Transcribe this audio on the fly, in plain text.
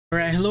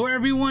Alright, hello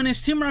everyone,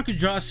 it's Team Rocket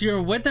Draws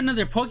here with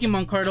another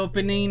Pokemon card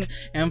opening.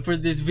 And for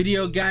this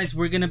video, guys,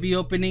 we're gonna be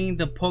opening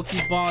the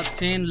Pokeball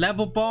 10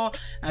 level ball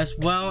as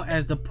well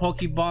as the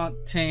Pokeball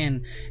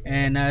 10.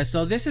 And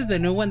so this is the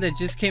new one that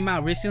just came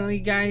out recently,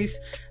 guys.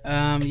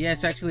 Yeah,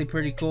 it's actually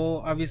pretty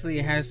cool. Obviously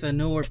it has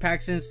newer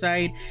packs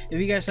inside.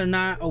 If you guys are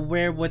not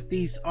aware what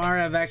these are,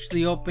 I've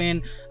actually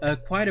opened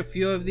quite a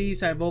few of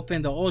these. I've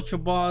opened the Ultra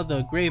Ball,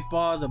 the Great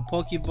Ball, the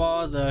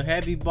Pokeball, the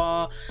Heavy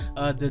Ball,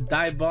 the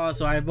Die Ball.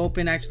 So I've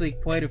opened actually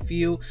quite a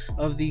few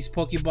of these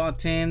Pokeball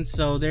 10s.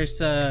 So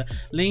there's a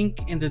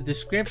link in the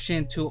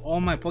description to all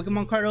my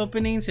Pokemon card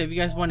openings. If you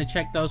guys want to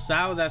check those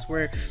out, that's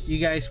where you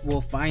guys will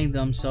find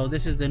them. So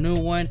this is the new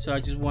one, so I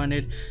just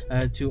wanted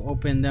to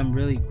open them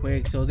really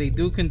quick. So they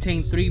do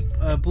contain 3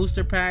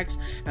 booster packs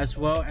as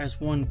well as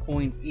 1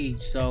 coin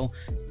each. So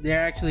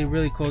they're actually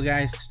really cool,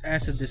 guys,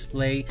 as a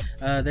display.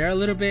 They're a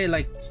little bit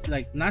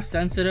like not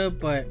sensitive,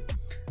 but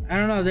I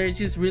don't know, they're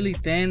just really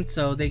thin,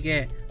 so they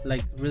get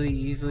like really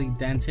easily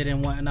dented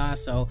and whatnot.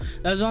 So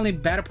that's the only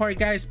bad part,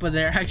 guys, but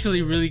they're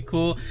actually really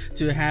cool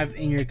to have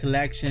in your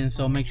collection,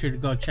 so make sure to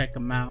go check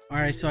them out. All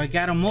right, so I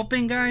got them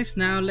open, guys.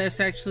 Now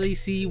let's actually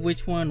see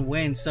which one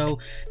wins. So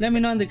let me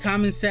know in the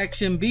comment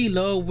section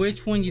below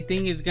which one you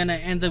think is gonna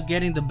end up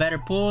getting the better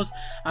pulls.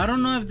 I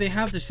don't know if they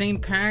have the same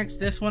packs.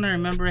 This one I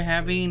remember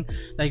having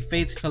like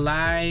Fates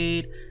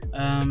Collide,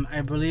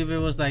 I believe it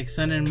was like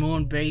Sun and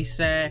Moon base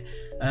set,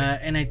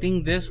 and I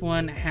think this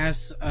one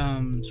has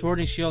Sword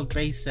and Shield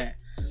base set.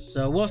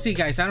 So we'll see,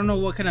 guys. I don't know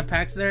what kind of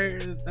packs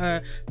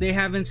they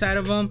have inside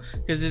of them,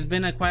 because it's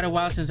been quite a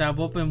while since I've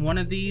opened one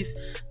of these.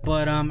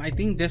 But I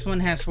think this one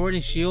has Sword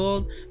and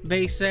Shield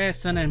base set,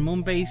 Sun and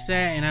Moon base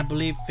set, and I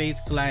believe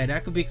Fates Collide. I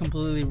could be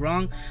completely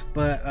wrong,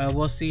 but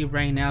we'll see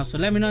right now. So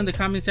let me know in the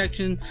comment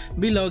section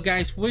below,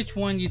 guys, which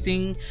one you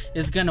think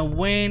is gonna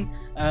win.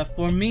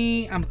 For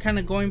me, I'm kind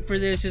of going for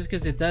this just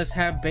because it does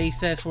have base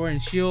set Sword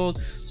and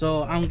Shield,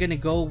 so I'm gonna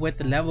go with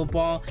the level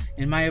ball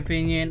in my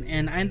opinion.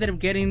 And I ended up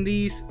getting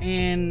these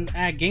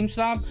at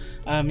GameStop.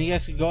 You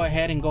guys could go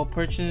ahead and go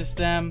purchase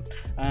them.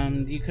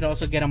 You could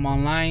also get them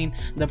online.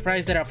 The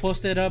price that I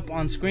posted up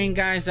on screen,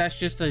 guys, that's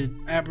just the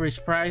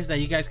average price that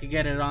you guys could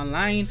get it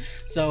online.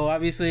 So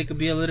obviously it could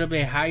be a little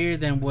bit higher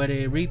than what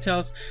it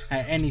retails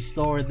at any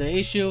store. The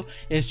issue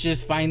is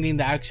just finding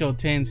the actual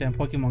tins and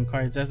Pokemon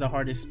cards. That's the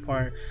hardest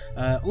part.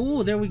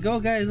 Oh, there we go,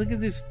 guys. Look at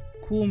this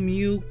cool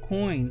Mew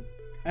coin.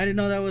 I didn't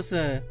know that was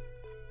a...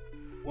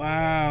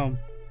 Wow.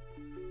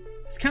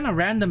 It's kind of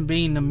random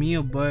being a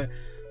Mew, but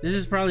this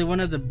is probably one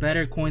of the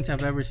better coins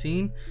I've ever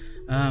seen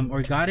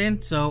or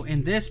gotten. So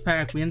in this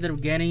pack, we ended up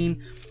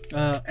getting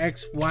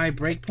XY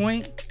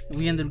Breakpoint.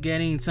 We ended up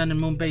getting Sun and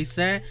Moon base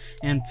set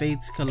and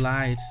Fates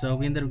Collide. So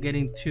we ended up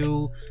getting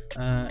 2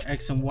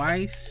 X and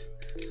Y's.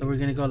 So we're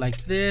gonna go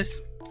like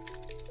this,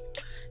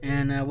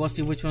 and we'll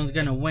see which one's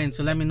gonna win.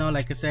 So let me know,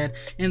 like I said,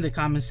 in the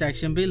comment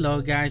section below,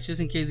 guys,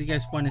 just in case you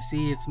guys want to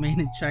see. It's made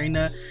in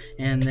China.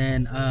 And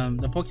then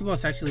the Pokeball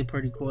is actually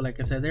pretty cool. Like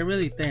I said, they're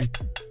really thin.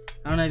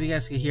 I don't know if you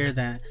guys can hear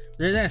that.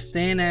 They're as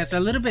thin as, a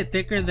little bit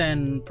thicker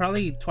than,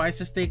 probably twice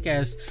as thick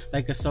as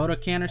like a soda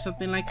can or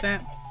something like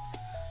that.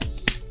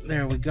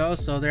 There we go.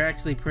 So they're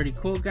actually pretty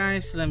cool,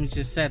 guys. So let me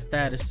just set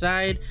that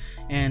aside,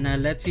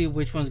 and let's see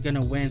which one's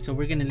gonna win. So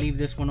we're gonna leave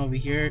this one over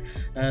here,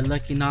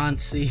 lucky non,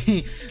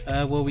 see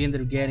what we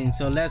ended up getting.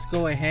 So let's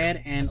go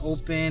ahead and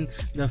open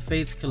the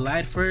Fates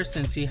Collide first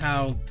and see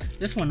how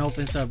this one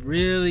opens up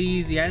really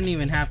easy. I didn't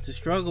even have to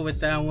struggle with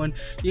that one.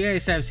 You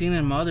guys have seen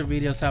in my other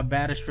videos how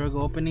bad I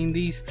struggle opening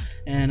these,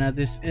 and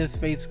this is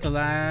Fates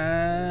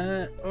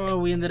Collide. Oh,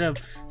 we ended up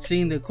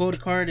seeing the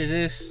code card. It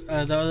is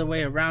the other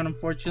way around,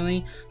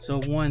 unfortunately. So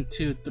 1,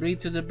 2, 3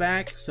 to the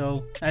back.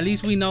 So at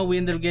least we know we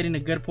ended up getting a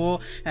good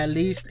pull, at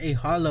least a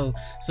holo.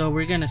 So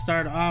we're gonna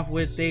start off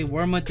with a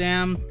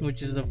Wormadam,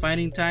 which is the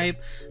fighting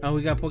type.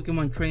 We got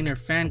Pokemon Trainer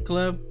Fan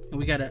Club.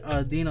 We got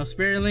a Dino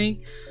Spirit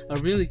Link, a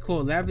really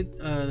cool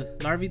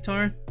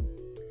Larvitar.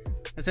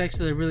 That's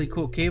actually a really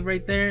cool cave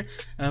right there.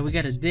 We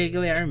got a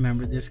Diglett. I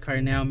remember this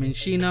card now.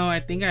 Minshino. I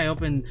think I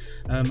opened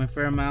my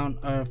fair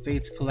amount of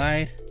Fates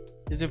Collide.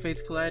 Is it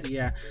Fates Collide?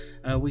 Yeah.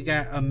 We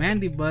got a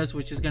Mandibuzz,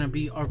 which is gonna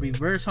be our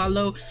reverse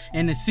holo,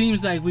 and it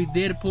seems like we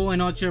did pull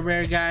an ultra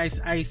rare, guys.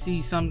 I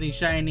see something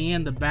shiny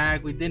in the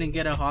bag. We didn't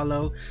get a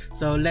holo,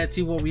 so let's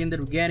see what we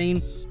ended up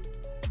getting.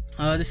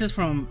 This is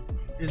from,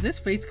 is this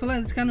Fates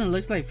Collide? This kind of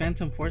looks like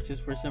Phantom Forces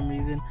for some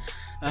reason.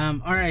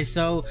 Alright,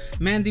 so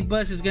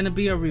Mandibuzz is gonna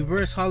be a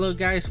reverse holo,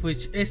 guys,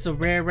 which is a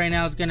rare right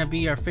now. It's gonna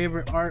be our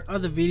favorite art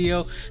of the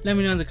video. Let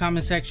me know in the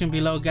comment section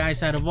below,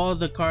 guys, out of all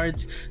the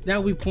cards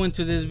that we point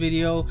to this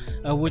video,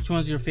 which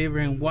one's your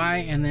favorite and why,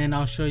 and then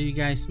I'll show you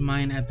guys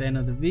mine at the end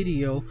of the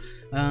video.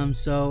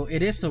 So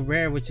it is a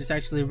rare, which is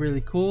actually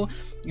really cool.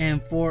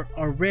 And for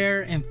a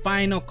rare and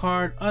final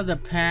card of the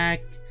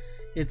pack,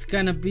 it's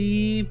gonna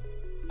be,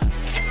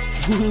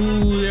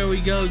 ooh, there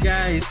we go,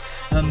 guys,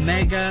 a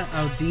Mega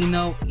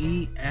Audino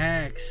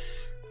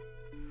EX.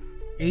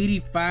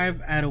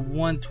 85 out of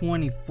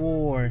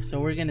 124.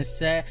 So we're gonna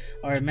set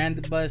our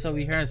Mandibus over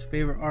here as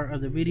favorite art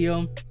of the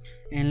video,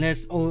 and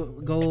let's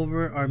go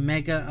over our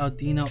Mega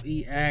Aldino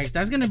EX.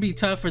 That's gonna be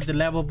tough for the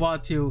level ball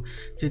to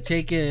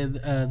take it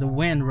the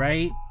win,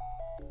 right?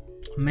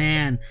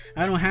 Man,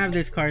 I don't have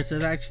this card, so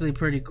it's actually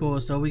pretty cool.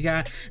 So we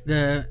got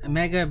the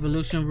Mega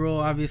Evolution rule,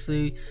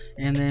 obviously,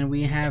 and then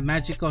we have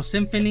Magical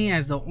Symphony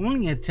as the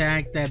only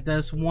attack that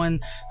does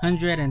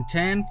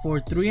 110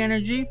 for 3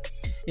 energy.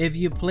 If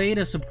you played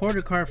a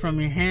supporter card from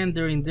your hand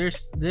during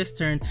this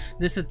turn,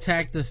 this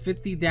attack does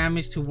 50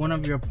 damage to one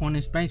of your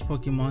opponent's bench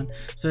Pokemon.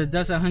 So it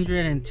does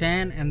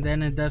 110, and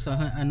then it does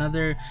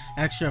another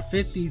extra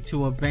 50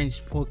 to a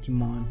bench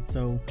Pokemon.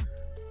 So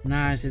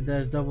nice, it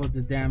does double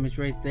the damage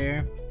right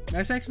there.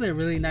 That's actually a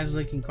really nice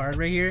looking card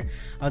right here.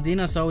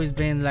 Aldino's always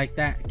been like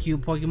that cute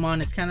Pokemon.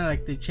 It's kind of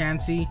like the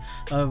Chansey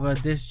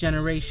of this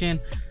generation.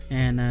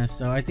 And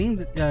so I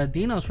think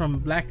Dino's from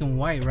Black and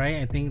White, right?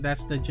 I think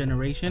that's the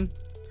generation.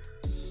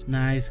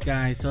 Nice,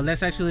 guys. So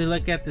let's actually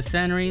look at the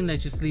centering.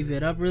 Let's just leave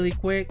it up really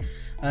quick.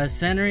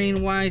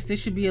 Centering wise,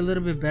 this should be a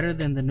little bit better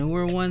than the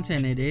newer ones,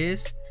 and it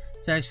is.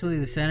 So actually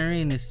the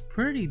centering is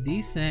pretty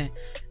decent.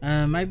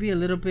 Might be a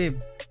little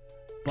bit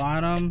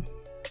bottom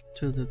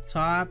to the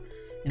top,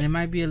 and it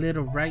might be a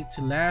little right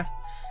to left.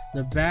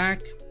 The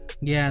back,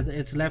 yeah,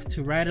 it's left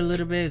to right a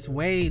little bit. It's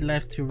way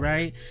left to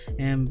right,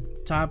 and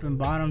top and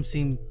bottom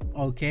seem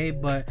okay,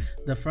 but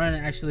the front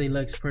actually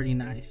looks pretty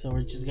nice. So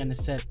we're just gonna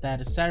set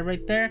that aside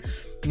right there,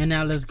 and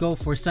now let's go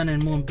for Sun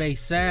and Moon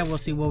base set. We'll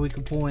see what we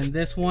can pull in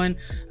this one.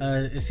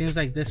 It seems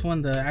like this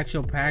one, the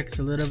actual pack, is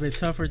a little bit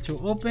tougher to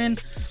open,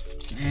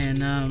 and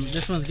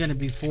this one's gonna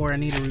be 4. I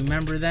need to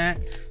remember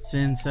that,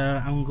 since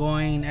I'm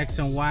going X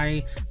and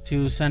Y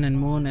to Sun and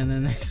Moon and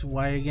then X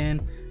Y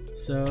again.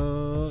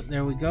 So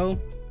there we go.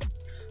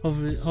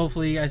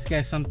 Hopefully you guys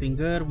get something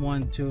good.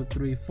 1 2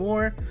 3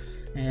 4,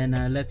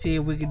 and let's see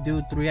if we can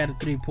do 3 out of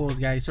 3 pulls,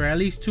 guys, or at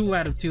least 2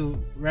 out of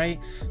 2, right?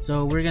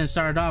 So we're gonna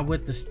start off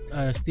with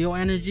the Steel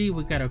Energy.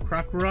 We got a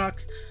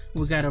Krokorok,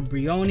 we got a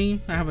Brioni.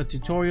 I have a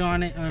tutorial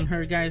on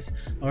her, guys,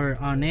 or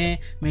on it.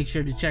 Make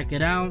sure to check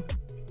it out.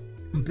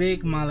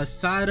 Big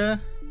Malasada,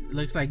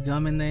 looks like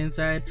gum in the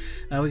inside.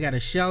 We got a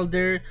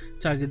Shelder,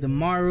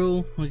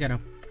 Togedemaru, we got a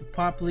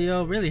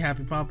Poplio, really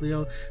happy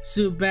Poplio.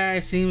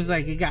 Zubat, seems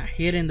like it got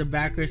hit in the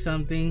back or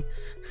something.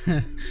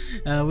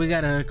 We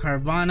got a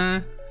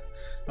Carvana.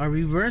 Our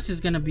reverse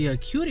is gonna be a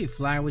Cutie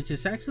Fly, which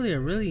is actually a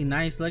really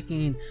nice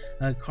looking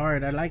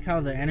card. I like how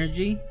the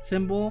energy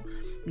symbol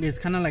is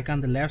kind of like on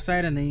the left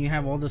side, and then you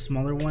have all the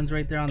smaller ones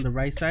right there on the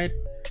right side.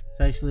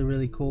 It's actually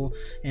really cool.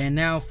 And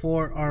now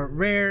for our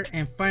rare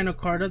and final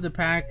card of the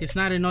pack. It's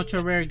not an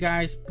ultra rare,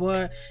 guys,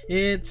 but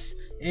it's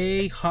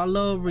a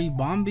holo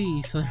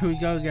Ribombee. So there we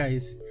go,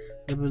 guys.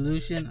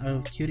 Evolution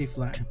of Cutie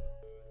Fly.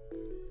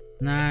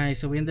 Nice.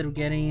 So we ended up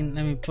getting,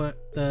 let me put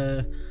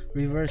the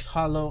reverse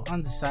holo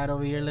on the side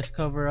over here. Let's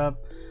cover up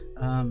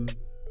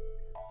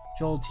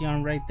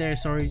Jolteon right there.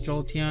 Sorry,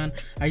 Jolteon.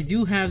 I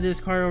do have this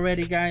card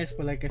already, guys,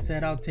 but like I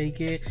said, I'll take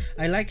it.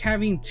 I like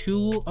having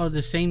 2 of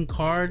the same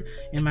card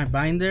in my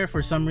binder.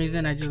 For some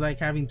reason, I just like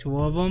having 2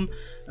 of them.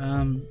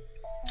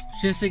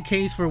 Just in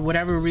case for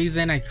whatever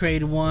reason I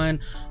trade one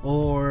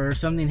or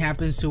something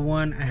happens to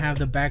one, I have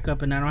the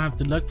backup and I don't have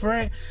to look for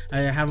it. I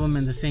have them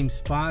in the same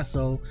spot.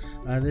 So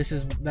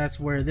that's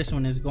where this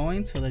one is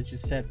going. So let's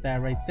just set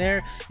that right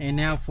there. And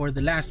now for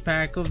the last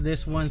pack of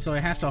this one. So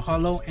it has a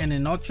holo and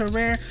an ultra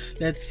rare.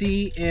 Let's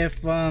see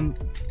if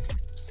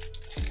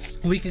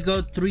we could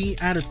go 3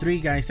 out of 3,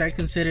 guys. I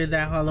consider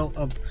that holo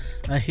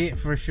a hit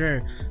for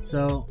sure.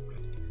 So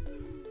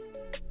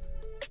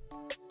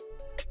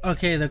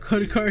okay, the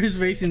code card is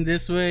facing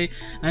this way.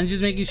 I'm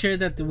just making sure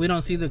that we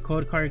don't see the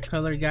code card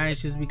color,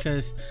 guys, just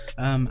because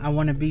I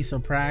want to be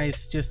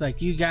surprised just like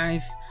you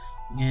guys.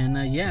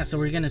 And yeah, so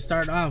we're gonna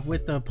start off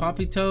with the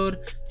Poppy Toad,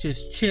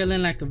 just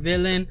chilling like a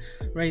villain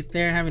right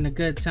there, having a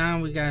good time.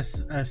 We got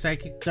a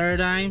Psychic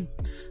Third Eye,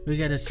 we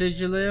got a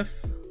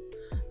Sigilif,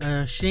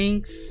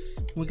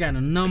 Shinx, we got a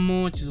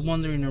Numel just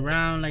wandering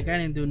around like I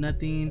didn't do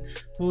nothing.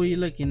 Who are you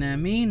looking at?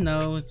 Me?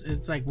 No,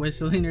 it's like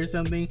whistling or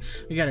something.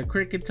 We got a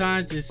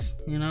Kricketot,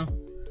 just, you know,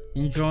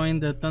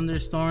 enjoying the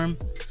thunderstorm.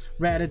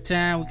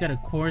 Rattata, we got a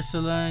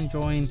Corsola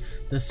enjoying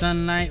the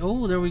sunlight.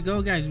 Oh, there we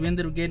go, guys. We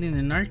ended up getting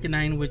an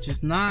Arcanine, which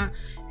is not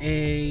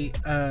a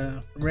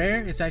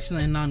rare. It's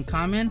actually a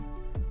non-common.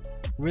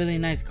 Really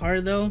nice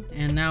card though.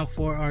 And now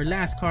for our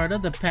last card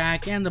of the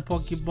pack and the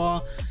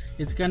Pokeball,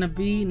 it's gonna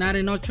be not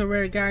an ultra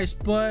rare, guys,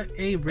 but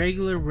a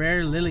regular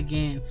rare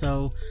Lilligant.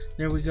 So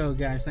there we go,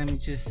 guys. Let me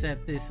just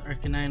set this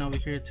Arcanine over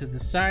here to the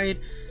side.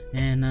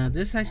 And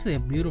this is actually a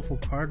beautiful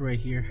card right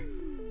here.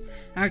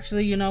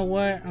 Actually, you know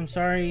what, I'm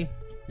sorry,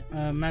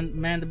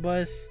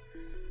 Mandibus,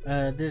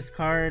 this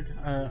card,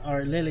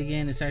 our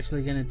Lilligant, is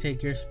actually gonna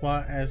take your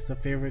spot as the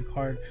favorite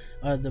card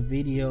of the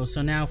video.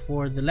 So now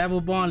for the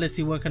level ball, let's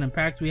see what kind of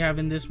packs we have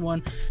in this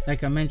one.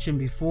 Like I mentioned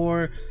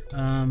before,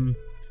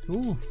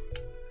 ooh,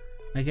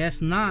 I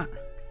guess not.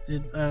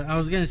 I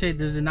was gonna say,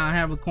 does it not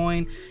have a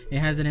coin? It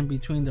has it in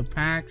between the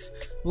packs.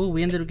 Oh,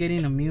 we ended up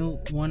getting a Mew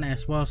one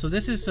as well. So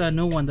this is a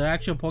new one, the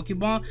actual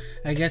Pokeball.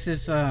 I guess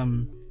it's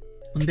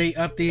they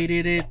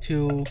updated it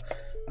to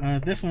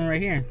this one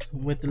right here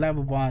with the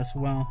level ball as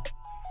well.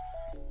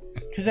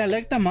 Because I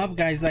looked them up,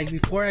 guys. Like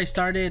before I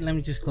started, let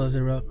me just close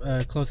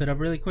it up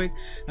really quick.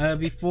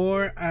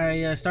 Before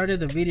I started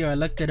the video, I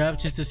looked it up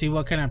just to see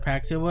what kind of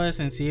packs it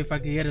was and see if I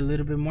could get a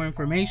little bit more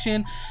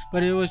information.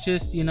 But it was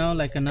just, you know,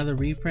 like another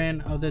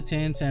reprint of the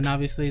tints, and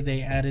obviously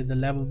they added the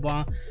level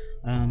ball.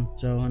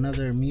 So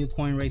another Mew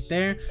coin right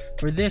there.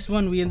 For this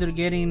one, we ended up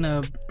getting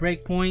a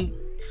Breakpoint,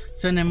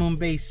 Sun and Moon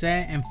base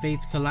set, and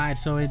Fates Collide.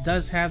 So it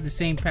does have the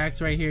same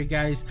packs right here,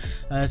 guys.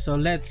 So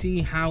let's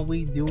see how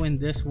we do in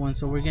this one.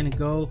 So we're gonna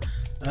go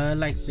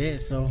like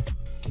this. So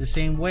the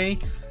same way,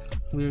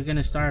 we were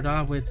gonna start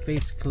off with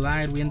Fates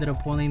Collide. We ended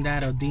up pulling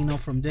that Odino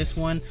from this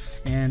one,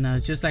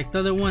 and just like the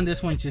other one,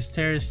 this one just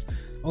tears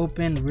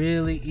open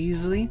really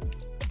easily.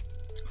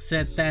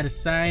 Set that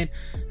aside.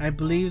 I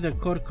believe the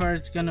code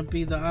card's gonna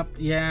be the up.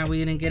 Yeah, we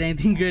didn't get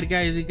anything good,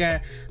 guys. We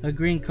got a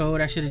green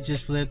code. I should have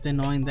just flipped it,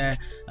 knowing that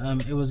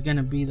it was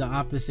gonna be the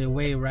opposite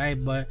way, right?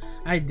 But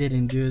I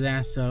didn't do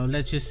that. So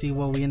let's just see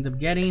what we end up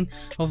getting.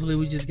 Hopefully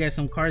we just get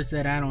some cards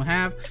that I don't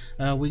have.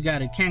 We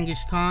got a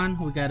Kangaskhan,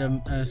 we got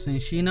a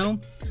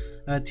Cinccino,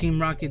 Team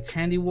Rocket's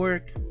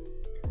Handiwork.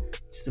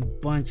 Just a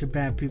bunch of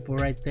bad people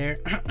right there.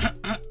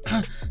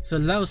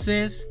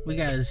 Solosis, we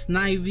got a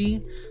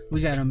Snivy,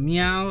 we got a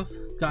Meowth,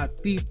 got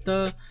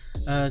Theta,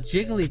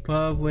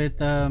 Jigglypuff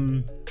with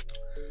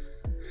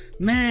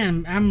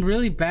man, I'm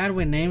really bad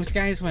with names,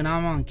 guys, when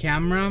I'm on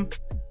camera,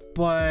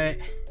 but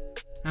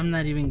I'm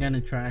not even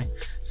gonna try.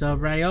 So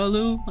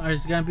Riolu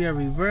is gonna be a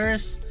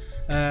reverse,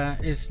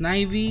 it's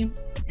Snivy,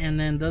 and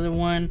then the other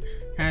one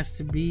has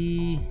to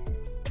be,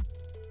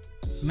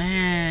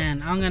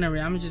 man, I'm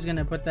just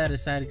gonna put that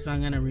aside because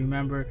I'm gonna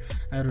remember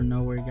out of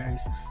nowhere,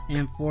 guys.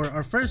 And for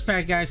our first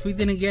pack, guys, we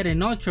didn't get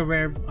an ultra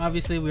rare.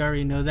 Obviously we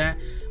already know that.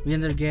 We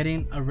ended up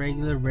getting a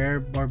regular rare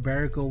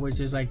Barbarical,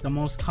 which is like the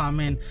most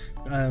common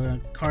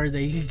card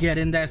that you can get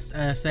in that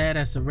set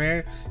as a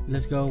rare.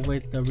 Let's go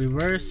with the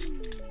reverse,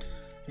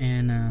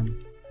 and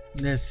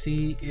let's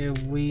see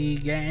if we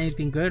get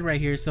anything good right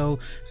here. So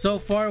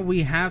far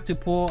we have to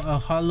pull a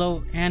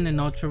holo and an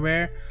ultra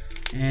rare,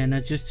 and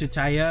just to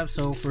tie up.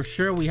 So for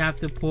sure we have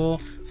to pull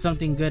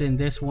something good in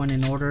this one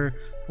in order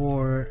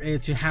for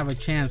it to have a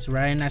chance,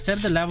 right? And I said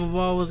the level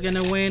ball was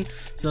gonna win.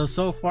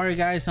 So far,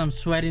 guys, I'm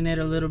sweating it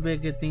a little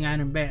bit. Good thing I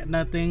didn't bet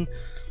nothing,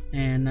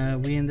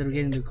 and we ended up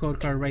getting the code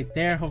card right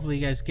there. Hopefully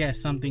you guys get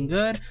something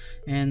good.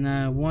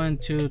 And 1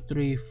 2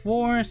 3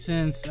 4,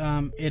 since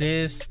it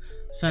is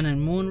Sun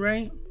and Moon,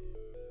 right?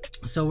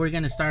 So we're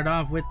gonna start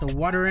off with the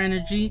water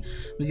energy.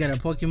 We got a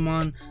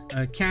Pokemon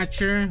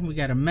catcher, we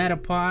got a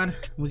Metapod,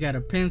 we got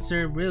a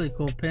Pinsir, really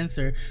cool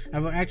Pinsir.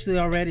 I've actually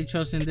already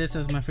chosen this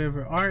as my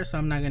favorite art, so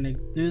I'm not gonna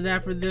do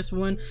that for this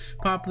one.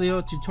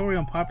 Poplio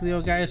tutorial,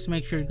 Poplio, guys,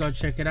 make sure to go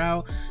check it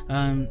out.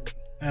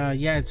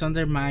 Yeah, it's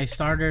under my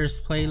starters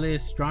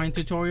playlist, drawing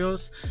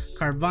tutorials.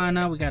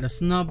 Carvana, we got a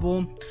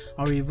Snubbull.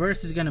 Our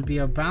reverse is gonna be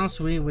a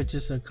Bounsweet, which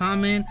is a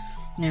common.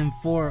 And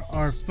for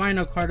our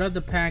final card of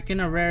the pack, in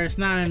a rare, it's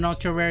not an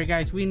ultra rare,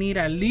 guys. We need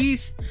at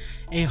least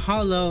a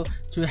holo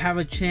to have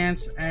a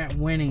chance at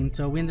winning.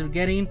 So we end up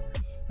getting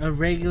a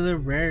regular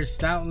rare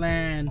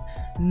Stoutland.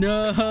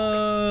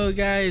 No,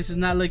 guys, it's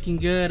not looking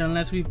good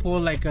unless we pull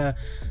like a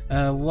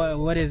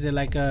what is it,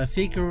 like a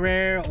secret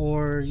rare,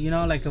 or you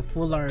know, like a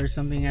full art or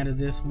something out of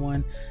this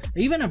one.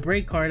 Even a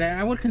break card,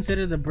 I would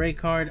consider the break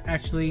card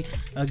actually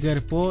a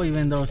good pull,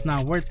 even though it's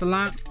not worth a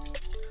lot.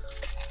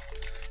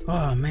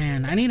 Oh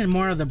man, I needed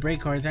more of the break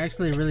cards. I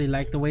actually really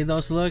like the way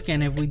those look,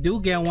 and if we do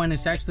get one,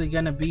 it's actually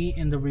gonna be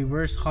in the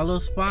reverse holo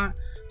spot.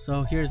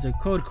 So here's the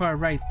code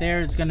card right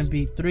there. It's gonna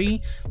be 3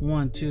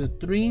 1 2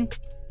 3.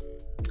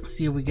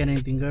 See if we get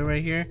anything good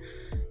right here.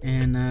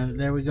 And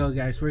there we go,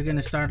 guys. We're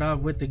gonna start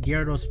off with the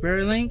Gyarados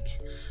Spirit Link.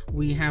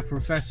 We have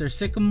Professor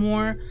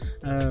Sycamore,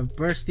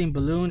 Bursting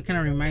Balloon, kind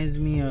of reminds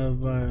me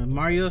of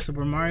Mario,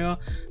 Super Mario.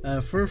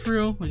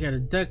 Furfru, we got a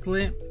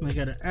Ducklet, we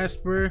got an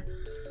Esper.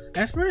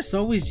 Esper is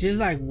always just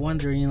like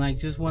wondering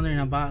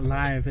about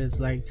life. It's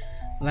like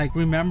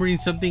remembering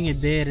something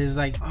it did. Is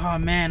like, oh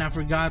man, I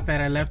forgot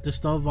that I left the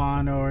stove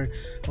on, or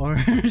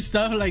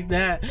stuff like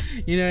that,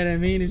 you know what I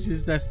mean? It's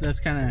just that's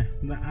kind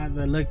of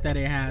the look that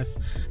it has.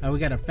 We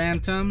got a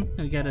Phantom,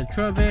 we got a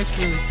Trubbish,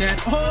 really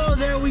sad. Oh,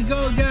 there we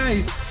go,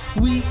 guys.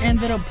 We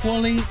ended up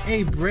pulling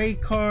a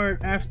break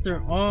card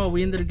after all.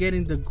 We ended up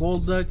getting the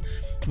Golduck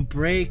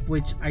break,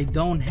 which I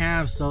don't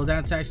have, so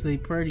that's actually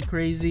pretty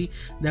crazy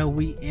that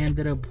we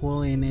ended up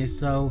pulling it.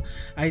 So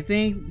I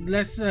think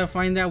let's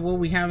find out what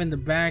we have in the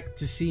back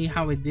to see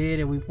how it did.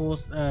 If we pull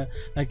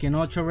like an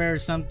ultra rare or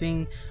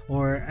something,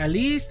 or at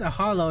least a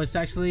holo. It's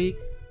actually,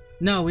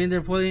 no, we ended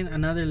up pulling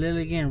another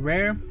Lilligant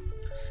rare,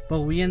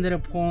 but we ended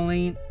up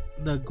pulling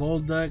the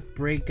Golduck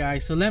break,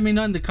 guys. So let me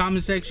know in the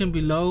comment section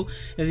below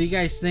if you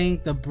guys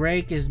think the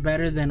break is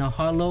better than a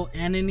holo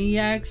and an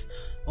EX,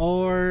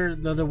 or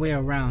the other way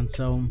around.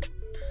 So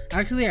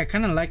Actually, I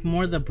kind of like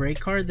more the break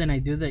card than I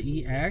do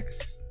the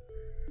EX.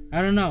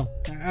 I don't know.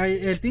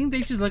 I think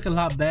they just look a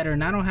lot better,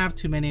 and I don't have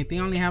too many. I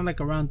think I only have like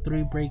around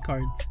 3 break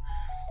cards.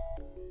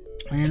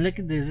 And look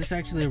at this. This is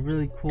actually a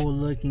really cool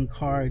looking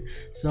card.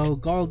 So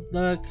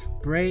Golduck,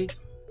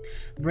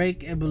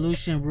 break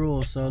evolution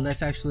rules. So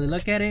let's actually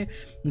look at it.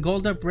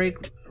 Golduck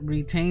break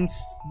retains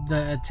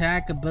the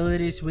attack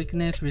abilities,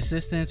 weakness,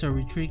 resistance, or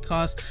retreat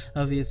cost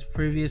of its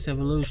previous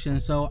evolution.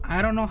 So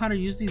I don't know how to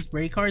use these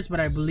break cards,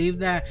 but I believe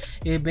that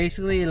it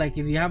basically, like,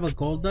 if you have a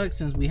Golduck,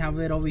 since we have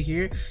it over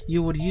here,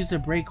 you would use the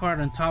break card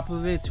on top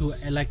of it to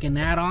like an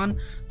add-on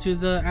to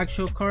the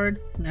actual card.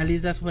 At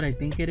least that's what I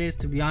think it is,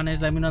 to be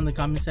honest. Let me know in the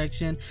comment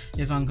section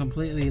if I'm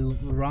completely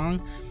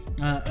wrong.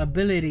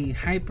 Ability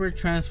hyper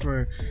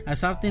transfer.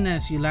 As often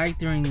as you like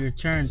during your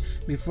turn,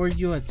 before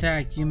you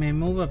attack, you may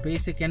move a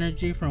basic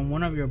energy from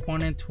one of your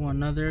opponent to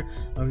another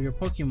of your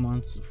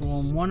Pokemon.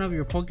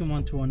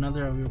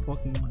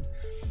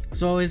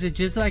 So is it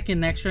just like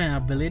an extra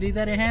ability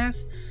that it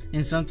has?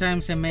 And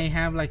sometimes it may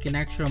have like an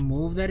extra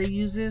move that it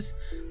uses.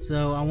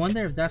 So I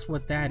wonder if that's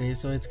what that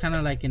is. So it's kind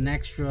of like an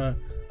extra,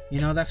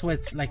 you know, that's what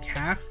it's like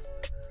half.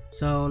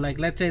 So like,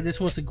 let's say this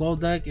was a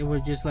Golduck, it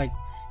would just like,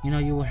 you know,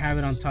 you will have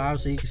it on top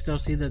so you can still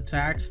see the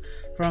attacks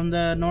from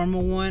the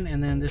normal one,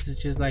 and then this is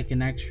just like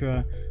an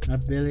extra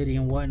ability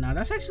and whatnot.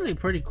 That's actually a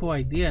pretty cool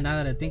idea now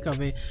that I think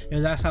of it,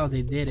 if that's how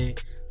they did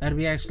it. That'd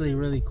be actually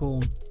really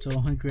cool. So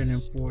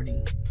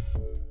 140.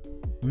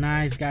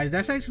 Nice, guys.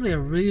 That's actually a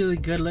really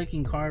good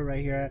looking card right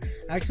here.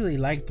 I actually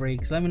like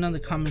breaks. Let me know in the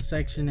comment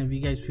section if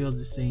you guys feel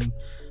the same.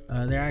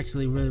 They're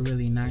actually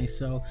really nice.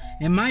 So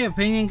in my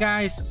opinion,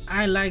 guys,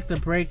 I like the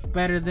break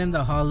better than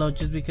the holo,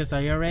 just because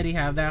I already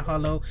have that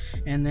holo.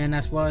 And then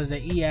as well as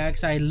the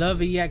EX, I love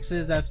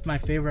EXs. That's my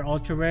favorite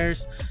ultra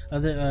rares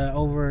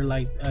over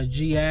like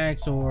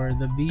GX or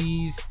the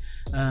Vs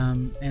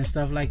and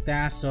stuff like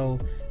that. So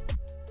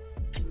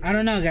I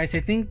don't know, guys. I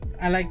think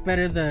I like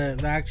better the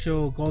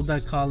actual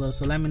Golduck holo.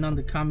 So let me know in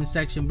the comment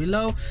section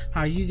below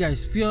how you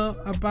guys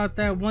feel about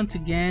that. Once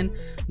again,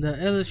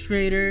 the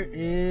illustrator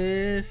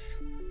is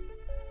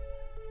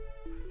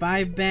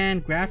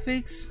 5-band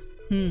graphics.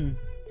 And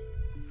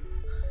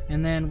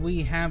then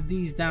we have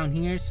these down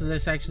here, so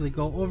let's actually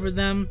go over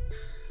them.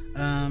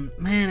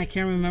 Man, I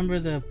can't remember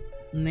the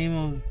name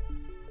of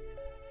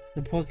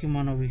the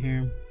Pokemon over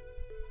here.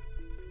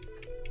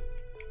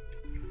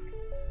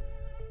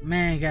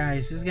 Man,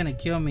 guys, this is gonna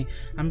kill me.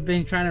 I've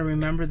been trying to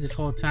remember this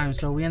whole time.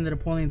 So we ended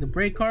up pulling the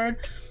break card.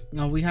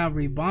 We have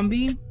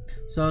Ribombee.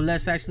 So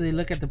let's actually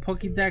look at the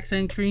Pokédex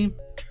entry.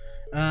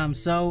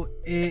 So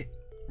it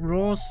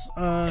rolls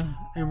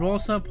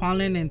up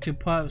pollen into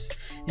pups.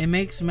 It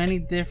makes many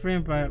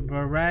different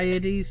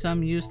varieties,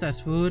 some used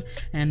as food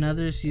and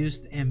others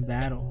used in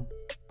battle.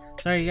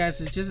 Sorry guys,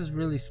 it's just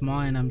really small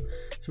and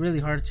it's really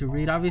hard to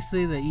read.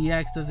 Obviously the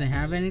EX doesn't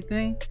have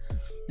anything.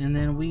 And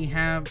then we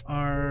have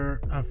our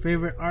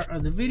favorite art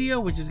of the video,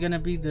 which is gonna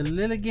be the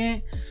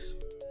Lilligant.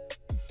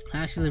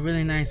 Actually a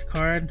really nice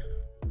card.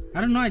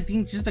 I don't know, I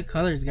think just the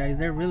colors, guys,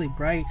 they're really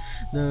bright.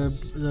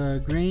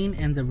 The green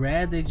and the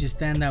red, they just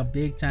stand out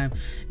big time.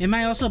 It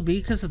might also be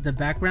because of the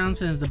background,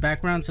 since the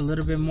background's a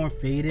little bit more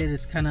faded.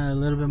 It's kind of a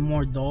little bit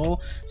more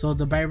dull, so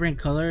the vibrant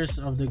colors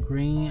of the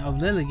green of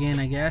Lilligant,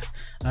 I guess,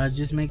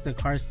 just make the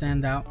card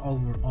stand out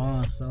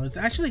overall. So it's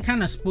actually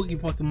kind of spooky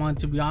Pokemon,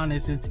 to be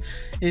honest.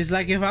 It's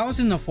like if I was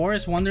in the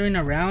forest wandering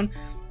around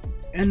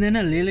and then a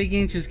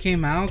Lilligant just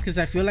came out, because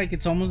I feel like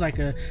it's almost like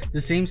the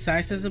same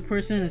size as a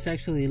person. It's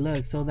actually,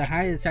 look, so the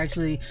height is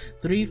actually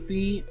 3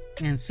 feet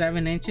and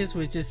 7 inches,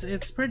 which is,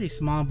 it's pretty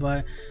small,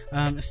 but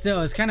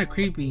still it's kind of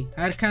creepy.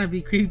 I'd kind of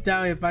be creeped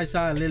out if I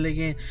saw a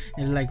Lilligant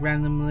and like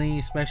randomly,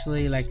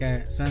 especially like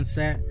at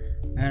sunset.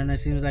 I don't know, it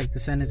seems like the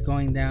sun is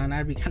going down.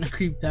 I'd be kind of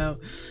creeped out.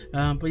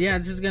 But yeah,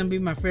 this is gonna be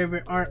my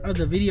favorite art of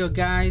the video,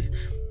 guys.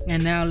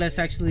 And now let's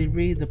actually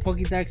read the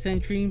Pokédex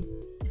entry.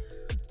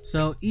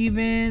 So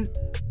even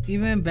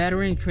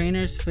veteran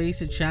trainers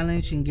face a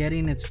challenge in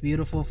getting its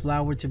beautiful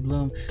flower to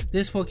bloom.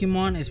 This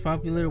Pokemon is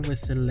popular with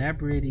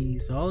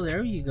celebrities. Oh,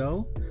 there you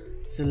go.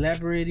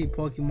 Celebrity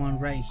Pokemon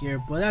right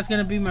here. But that's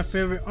gonna be my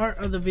favorite art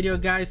of the video,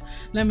 guys.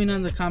 Let me know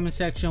in the comment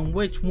section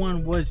which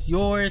one was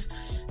yours.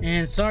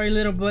 And sorry,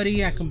 little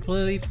buddy, I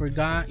completely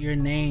forgot your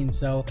name,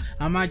 so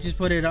I might just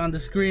put it on the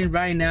screen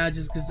right now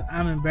just because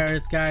I'm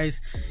embarrassed,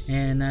 guys.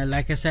 And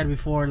like I said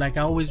before, like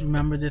I always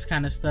remember this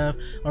kind of stuff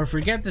or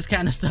forget this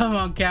kind of stuff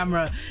on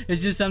camera.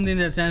 It's just something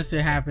that tends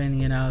to happen,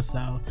 you know.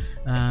 So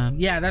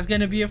yeah, that's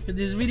gonna be it for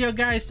this video,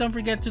 guys. Don't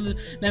forget to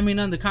let me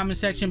know in the comment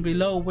section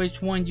below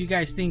which one you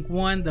guys think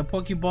won, the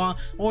Pokeball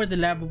or the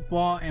Lava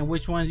Ball, and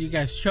which ones you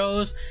guys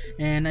chose.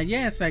 And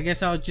yes, I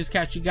guess I'll just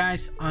catch you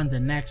guys on the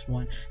next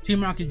one.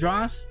 Team Rocket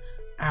Draws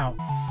out.